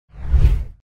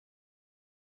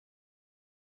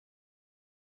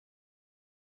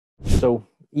So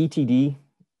ETD,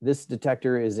 this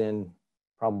detector is in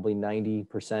probably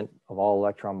 90% of all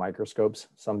electron microscopes.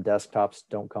 Some desktops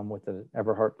don't come with an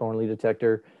Everhart-Thornley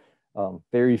detector.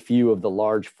 Very few of the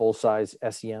large full-size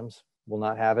SEMs will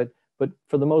not have it, but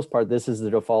for the most part, this is the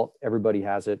default. Everybody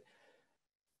has it.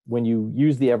 When you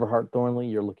use the Everhart-Thornley,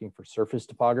 you're looking for surface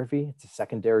topography. It's a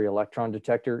secondary electron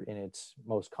detector in its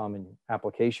most common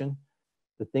application.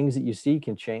 The things that you see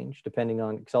can change depending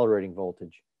on accelerating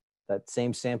voltage. That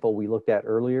same sample we looked at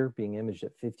earlier being imaged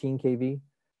at 15 kV,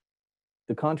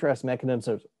 the contrast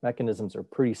mechanisms are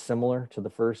pretty similar to the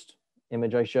first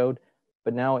image I showed,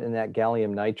 but now in that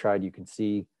gallium nitride, you can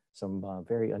see some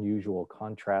very unusual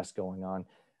contrast going on.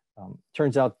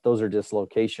 Turns out those are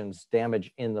dislocations,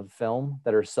 damage in the film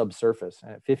that are subsurface.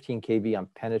 And at 15 kV, I'm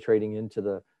penetrating into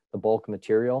the bulk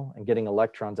material and getting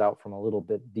electrons out from a little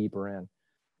bit deeper in.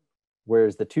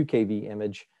 Whereas the 2 kV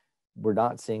image, we're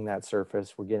not seeing that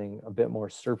surface. We're getting a bit more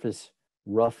surface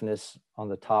roughness on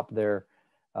the top there.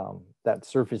 That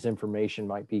surface information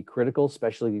might be critical,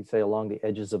 especially say along the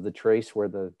edges of the trace where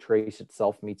the trace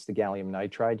itself meets the gallium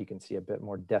nitride. You can see a bit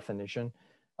more definition.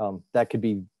 That could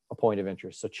be a point of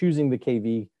interest. So choosing the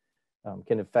kV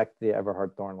can affect the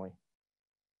Everhart-Thornley.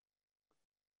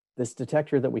 This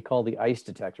detector that we call the ICE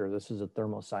detector, this is a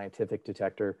Thermo Scientific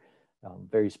detector,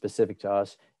 very specific to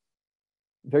us,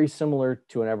 very similar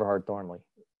to an Everhart-Thornley.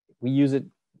 We use it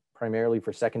primarily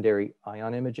for secondary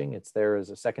ion imaging. It's there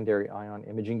as a secondary ion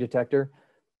imaging detector,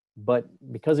 but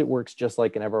because it works just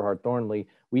like an Everhart-Thornley,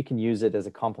 we can use it as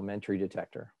a complementary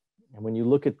detector. And when you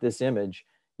look at this image,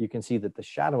 you can see that the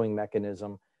shadowing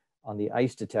mechanism on the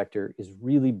ICE detector is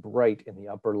really bright in the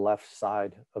upper left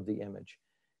side of the image.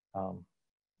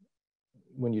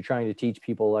 When you're trying to teach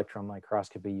people electron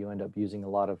microscopy, you end up using a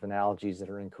lot of analogies that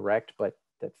are incorrect, but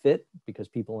that fit because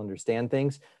people understand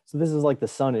things. So this is like the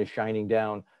sun is shining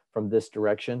down from this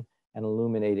direction and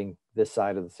illuminating this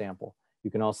side of the sample.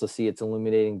 You can also see it's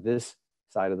illuminating this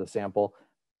side of the sample,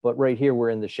 but right here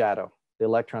we're in the shadow. The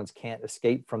electrons can't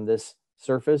escape from this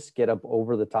surface, get up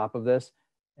over the top of this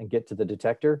and get to the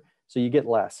detector. So you get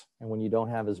less. And when you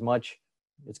don't have as much,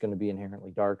 it's going to be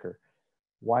inherently darker.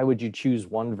 Why would you choose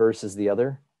one versus the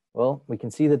other? Well, we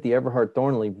can see that the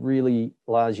Everhart-Thornley really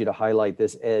allows you to highlight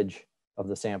this edge of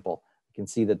the sample. You can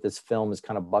see that this film is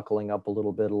kind of buckling up a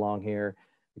little bit along here.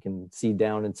 You can see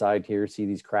down inside here, see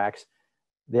these cracks.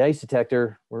 The ICE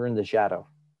detector, we're in the shadow.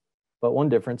 But one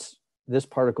difference, this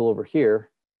particle over here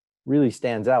really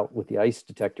stands out with the ICE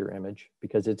detector image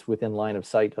because it's within line of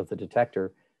sight of the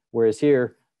detector, whereas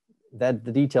here, the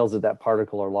details of that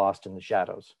particle are lost in the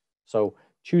shadows. So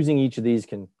choosing each of these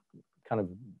can kind of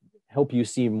help you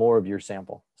see more of your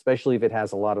sample, especially if it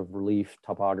has a lot of relief,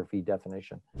 topography,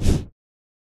 definition.